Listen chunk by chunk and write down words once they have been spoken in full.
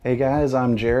Hey guys,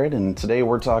 I'm Jared, and today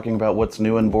we're talking about what's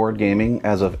new in board gaming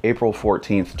as of April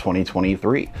 14th,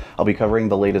 2023. I'll be covering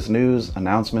the latest news,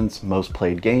 announcements, most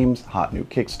played games, hot new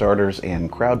Kickstarters,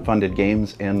 and crowd-funded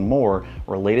games, and more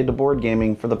related to board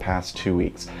gaming for the past 2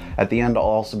 weeks. At the end, I'll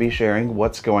also be sharing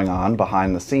what's going on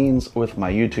behind the scenes with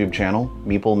my YouTube channel,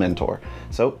 Meeple Mentor.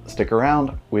 So stick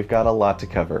around, we've got a lot to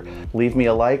cover. Leave me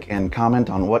a like and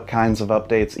comment on what kinds of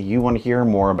updates you want to hear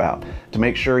more about. To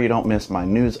make sure you don't miss my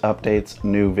news updates,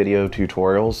 new video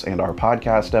tutorials, and our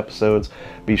podcast episodes,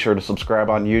 be sure to subscribe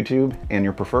on YouTube and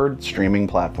your preferred streaming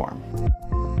platform.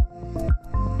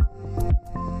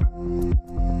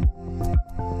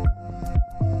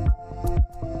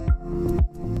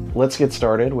 Let's get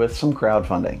started with some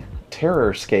crowdfunding.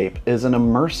 Terrorscape is an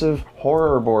immersive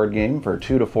horror board game for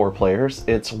 2 to 4 players.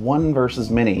 It's one versus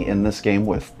many in this game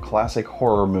with classic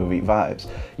horror movie vibes.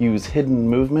 Use hidden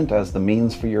movement as the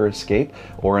means for your escape,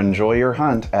 or enjoy your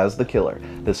hunt as the killer.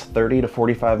 This 30 to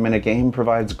 45 minute game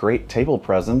provides great table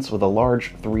presence with a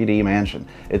large 3D mansion.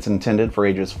 It's intended for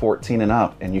ages 14 and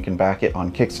up, and you can back it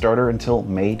on Kickstarter until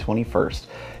May 21st.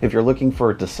 If you're looking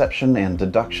for deception and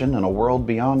deduction in a world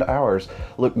beyond ours,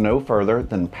 look no further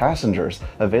than Passengers,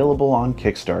 available on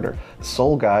Kickstarter.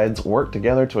 Soul guides work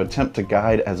together to attempt to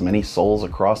guide as many souls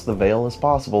across the veil as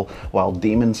possible, while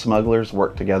demon smugglers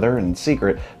work together in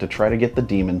secret to try to get the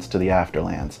demons to the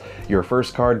Afterlands. Your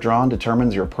first card drawn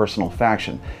determines your personal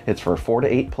faction. It's for 4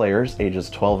 to 8 players, ages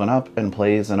 12 and up, and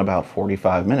plays in about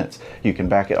 45 minutes. You can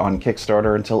back it on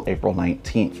Kickstarter until April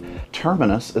 19th.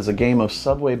 Terminus is a game of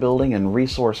subway building and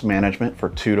resource management for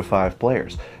 2 to 5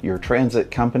 players. Your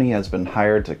transit company has been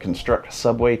hired to construct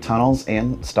subway tunnels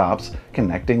and stops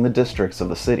connecting the districts of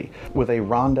the city. With a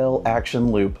rondel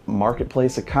action loop,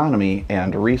 marketplace economy,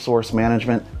 and resource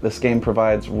management, this game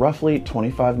provides roughly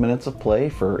 25 minutes of play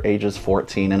for ages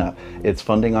 14 and up. It's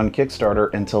funding on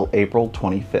Kickstarter until April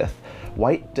 25th.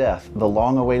 White Death, the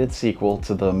long-awaited sequel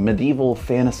to the medieval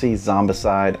fantasy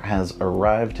zombicide, has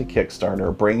arrived to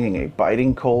Kickstarter, bringing a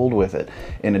biting cold with it.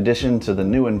 In addition to the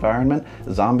new environment,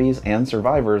 zombies, and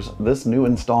survivors, this new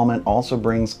installment also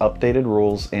brings updated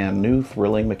rules and new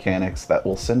thrilling mechanics that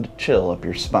will send a chill up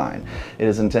your spine. It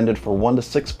is intended for 1 to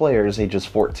 6 players ages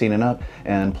 14 and up,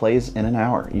 and plays in an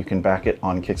hour. You can back it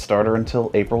on Kickstarter until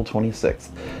April 26th.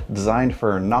 Designed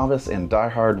for novice and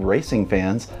diehard racing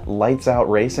fans, Lights Out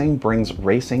Racing brings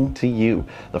racing to you.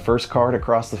 The first card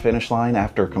across the finish line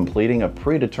after completing a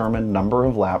predetermined number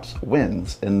of laps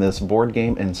wins in this board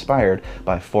game inspired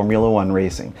by Formula One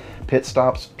racing. Pit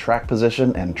stops, track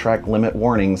position, and track limit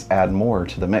warnings add more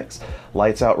to the mix.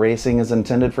 Lights Out Racing is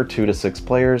intended for 2 to 6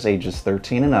 players ages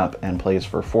 13 and up, and plays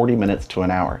for 40 minutes to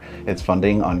an hour. It's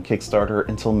funding on Kickstarter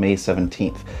until May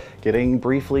 17th. Getting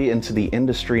briefly into the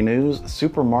industry news,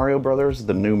 Super Mario Bros.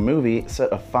 The new movie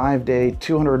set a 5-day,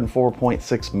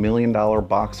 $204.6 million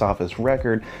box office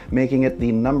record, making it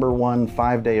the #1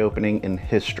 5-day opening in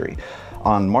history.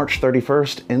 On March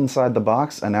 31st, Inside the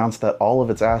Box announced that all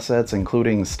of its assets,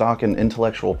 including stock and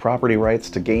intellectual property rights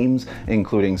to games,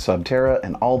 including Subterra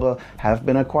and Alba, have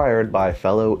been acquired by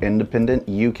fellow independent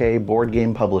UK board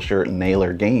game publisher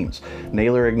Naylor Games.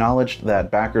 Naylor acknowledged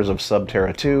that backers of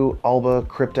Subterra 2, Alba,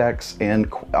 Cryptex, and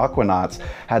Aquanauts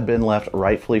had been left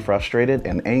rightfully frustrated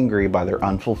and angry by their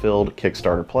unfulfilled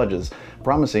Kickstarter pledges,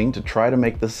 promising to try to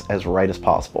make this as right as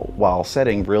possible, while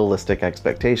setting realistic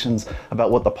expectations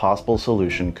about what the possible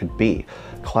solution could be.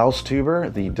 Klaus Tuber,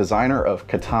 the designer of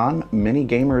Catan, many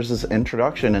gamers'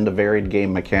 introduction into varied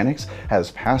game mechanics,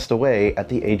 has passed away at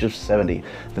the age of 70.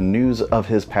 The news of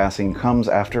his passing comes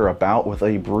after a bout with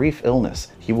a brief illness.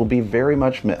 He will be very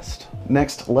much missed.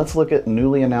 Next, let's look at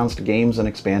newly announced games and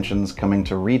expansions coming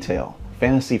to retail.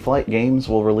 Fantasy Flight Games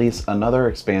will release another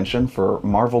expansion for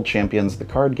Marvel Champions the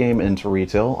card game into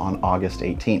retail on August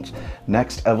 18th.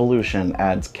 Next Evolution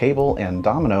adds Cable and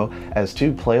Domino as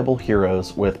 2 playable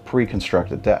heroes with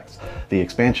pre-constructed decks. The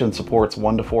expansion supports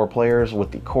 1 to 4 players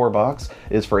with the core box,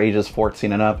 is for ages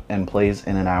 14 and up, and plays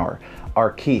in an hour.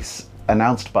 Arquise,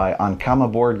 announced by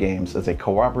Ankama Board Games, is a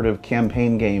cooperative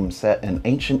campaign game set in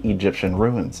ancient Egyptian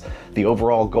ruins. The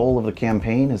overall goal of the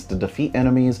campaign is to defeat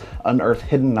enemies, unearth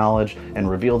hidden knowledge, and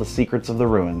reveal the secrets of the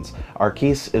ruins.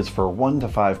 Arquise is for 1 to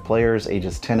 5 players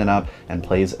ages 10 and up, and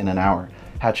plays in an hour.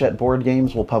 Hachette Board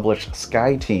Games will publish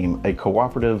Sky Team, a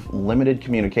cooperative, limited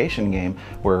communication game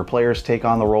where players take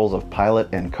on the roles of pilot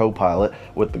and co-pilot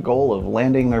with the goal of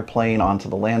landing their plane onto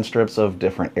the land strips of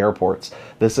different airports.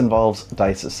 This involves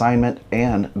dice assignment,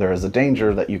 and there is a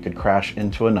danger that you could crash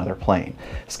into another plane.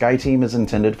 Sky Team is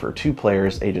intended for 2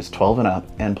 players ages 12 and up,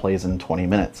 and plays in 20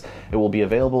 minutes. It will be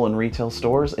available in retail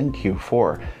stores in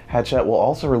Q4. Hachette will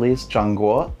also release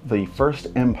Zhangguo, the First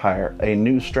Empire, a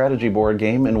new strategy board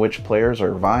game in which players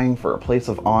are vying for a place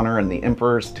of honor in the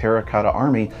Emperor's terracotta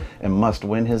army and must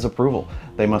win his approval.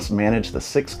 They must manage the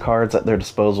 6 cards at their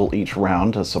disposal each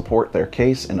round to support their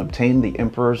case and obtain the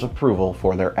Emperor's approval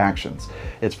for their actions.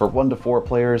 It's for 1 to 4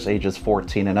 players ages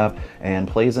 14 and up and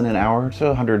plays in an hour to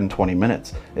 120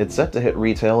 minutes. It's set to hit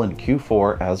retail in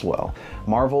Q4 as well.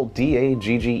 Marvel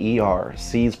Dagger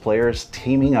sees players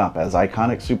teaming up as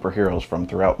iconic superheroes from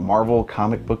throughout Marvel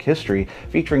comic book history,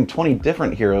 featuring 20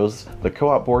 different heroes. The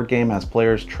co-op board game has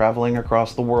players traveling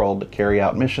across the world to carry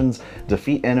out missions,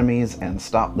 defeat enemies, and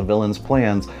stop the villains'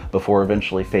 plans before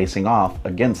eventually facing off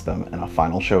against them in a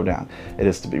final showdown. It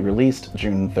is to be released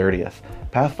June 30th.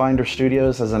 Pathfinder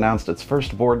Studios has announced its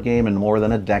first board game in more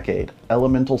than a decade.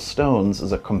 Elemental Stones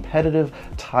is a competitive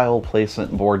tile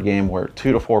placement board game where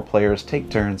 2 to 4 players take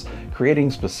turns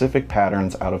creating specific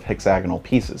patterns out of hexagonal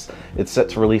pieces. It's set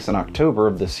to release in October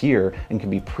of this year and can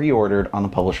be pre-ordered on the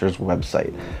publisher's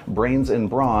website. Brains and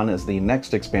Brawn is the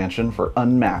next expansion for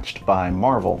Unmatched by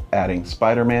Marvel, adding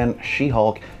Spider-Man,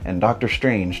 She-Hulk, and Doctor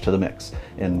Strange to the mix.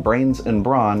 In Brains and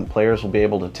Brawn, players will be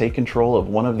able to take control of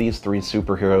one of these 3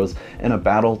 superheroes in a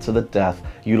battle to the death,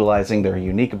 utilizing their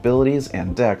unique abilities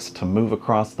and decks to move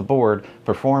across the board,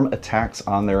 perform attacks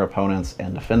on their opponents,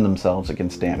 and defend themselves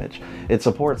against damage. It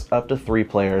supports up to 3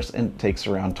 players and takes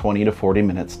around 20 to 40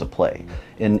 minutes to play.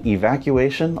 In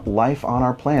Evacuation, life on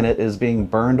our planet is being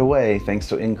burned away thanks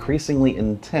to increasingly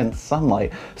intense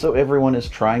sunlight, so everyone is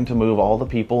trying to move all the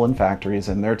people and factories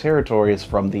in their territories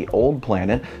from the old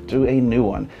planet to a new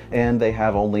one, and they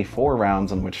have only 4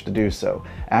 rounds in which to do so.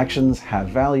 Actions have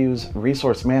values,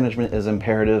 resource management is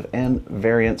imperative, and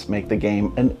variants make the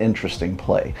game an interesting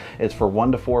play. It's for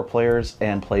 1 to 4 players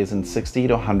and plays in 60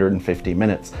 to 150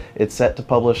 minutes. It's set to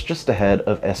publish just ahead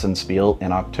of Essen Spiel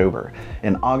in October.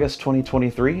 In August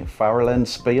 2023, Feuerland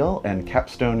Spiel and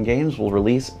Capstone Games will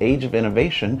release Age of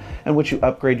Innovation, in which you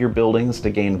upgrade your buildings to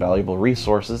gain valuable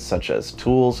resources such as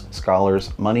tools,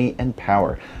 scholars, money, and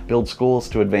power. Build schools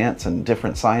to advance in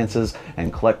different sciences,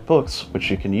 and collect books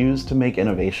which you can use to make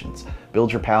innovations.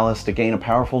 Build your palace to gain a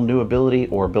powerful new ability,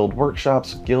 or build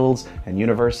workshops, guilds, and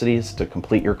universities to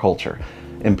complete your culture.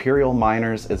 Imperial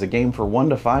Miners is a game for 1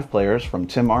 to 5 players from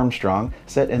Tim Armstrong,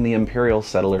 set in the Imperial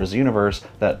Settlers universe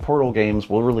that Portal Games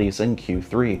will release in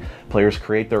Q3. Players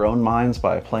create their own mines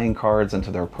by playing cards into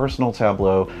their personal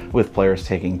tableau, with players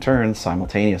taking turns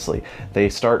simultaneously. They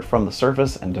start from the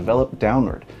surface and develop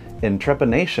downward. In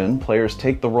Trepanation, players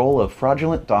take the role of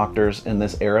fraudulent doctors in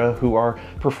this era who are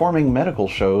performing medical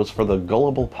shows for the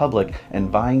gullible public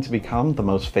and vying to become the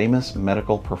most famous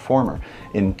medical performer.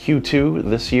 In Q2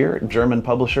 this year, German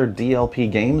publisher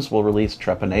DLP Games will release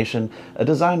Trepanation, a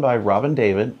design by Robin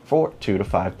David, for 2 to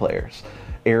 5 players.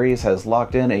 Ares has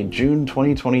locked in a June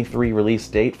 2023 release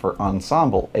date for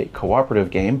Ensemble, a cooperative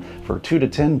game for 2 to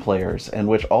 10 players, in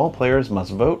which all players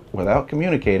must vote without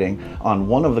communicating on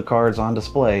one of the cards on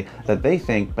display that they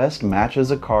think best matches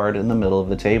a card in the middle of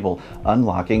the table,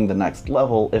 unlocking the next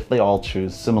level if they all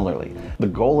choose similarly. The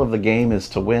goal of the game is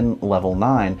to win level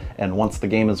 9, and once the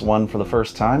game is won for the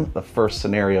first time, the first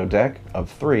scenario deck of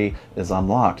 3 is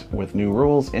unlocked, with new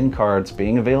rules and cards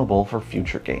being available for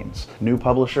future games. New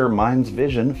publisher Minds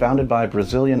Vision, founded by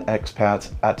Brazilian expats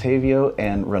Otávio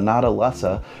and Renata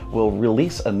Lessa, will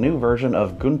release a new version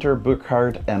of Gunter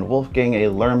Burkhardt and Wolfgang A.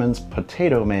 Lerman's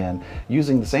Potato Man,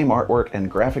 using the same artwork and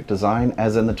graphic design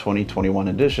as in the 2021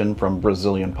 edition from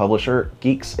Brazilian publisher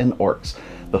Geeks and Orcs.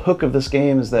 The hook of this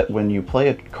game is that when you play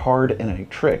a card in a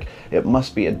trick, it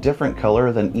must be a different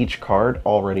color than each card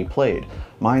already played.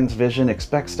 Minds Vision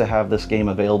expects to have this game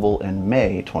available in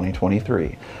May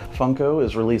 2023. Funko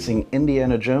is releasing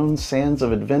Indiana Jones Sands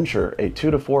of Adventure, a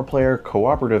 2 to 4 player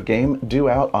cooperative game due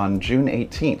out on June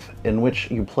 18th, in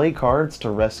which you play cards to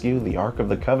rescue the Ark of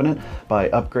the Covenant by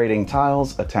upgrading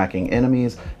tiles, attacking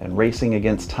enemies, and racing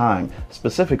against time,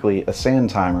 specifically a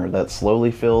sand timer that slowly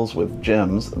fills with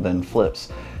gems, then flips.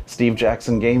 Steve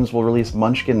Jackson Games will release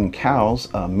Munchkin Cows,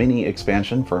 a mini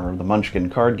expansion for the Munchkin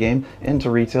card game, into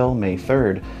retail May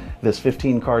 3rd. This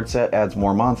 15-card set adds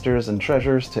more monsters and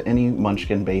treasures to any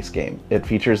Munchkin base game. It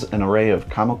features an array of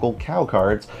comical cow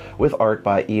cards with art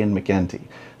by Ian McEntee.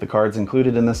 The cards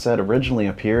included in this set originally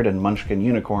appeared in Munchkin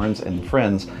Unicorns and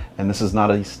Friends, and this is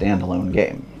not a standalone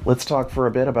game. Let's talk for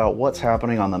a bit about what's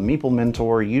happening on the Meeple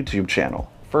Mentor YouTube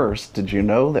channel. First, did you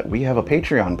know that we have a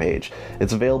Patreon page?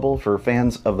 It's available for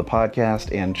fans of the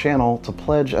podcast and channel to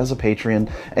pledge as a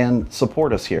Patreon and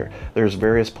support us here. There's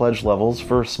various pledge levels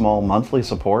for small monthly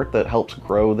support that helps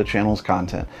grow the channel's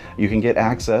content. You can get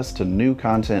access to new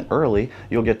content early,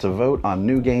 you'll get to vote on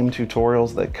new game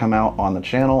tutorials that come out on the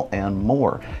channel, and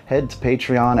more. Head to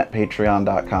Patreon at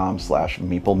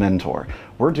patreon.com/meeplementor.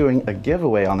 We're doing a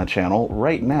giveaway on the channel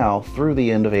right now through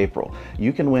the end of April.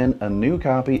 You can win a new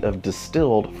copy of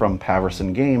Distilled from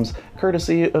Paverson Games,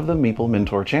 courtesy of the Meeple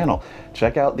Mentor channel.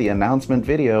 Check out the announcement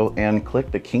video and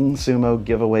click the King Sumo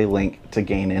giveaway link to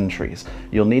gain entries.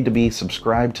 You'll need to be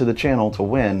subscribed to the channel to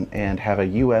win and have a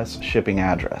US shipping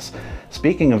address.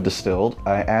 Speaking of Distilled,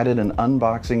 I added an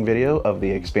unboxing video of the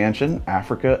expansion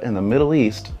Africa and the Middle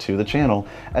East to the channel,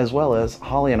 as well as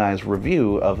Holly and I's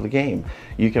review of the game.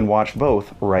 You can watch both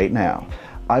right now.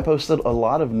 I posted a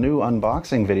lot of new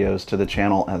unboxing videos to the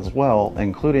channel as well,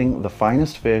 including The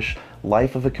Finest Fish,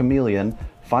 Life of a Chameleon,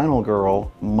 Final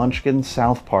Girl, Munchkin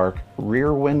South Park,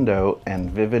 Rear Window, and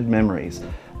Vivid Memories.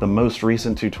 The most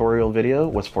recent tutorial video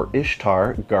was for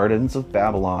Ishtar, Gardens of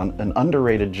Babylon, an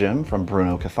underrated gem from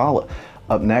Bruno Cathala.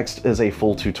 Up next is a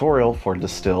full tutorial for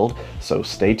Distilled, so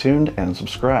stay tuned and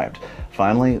subscribed.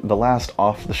 Finally, the last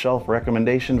off-the-shelf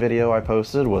recommendation video I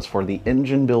posted was for the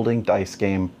engine-building dice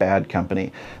game Bad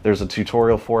Company. There's a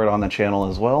tutorial for it on the channel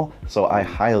as well, so I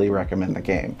highly recommend the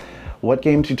game. What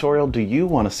game tutorial do you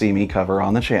want to see me cover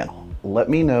on the channel? Let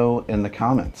me know in the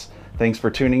comments. Thanks for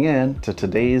tuning in to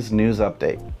today's news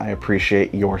update. I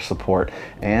appreciate your support.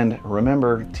 And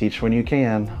remember, teach when you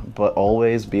can, but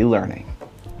always be learning.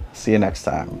 See you next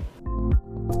time.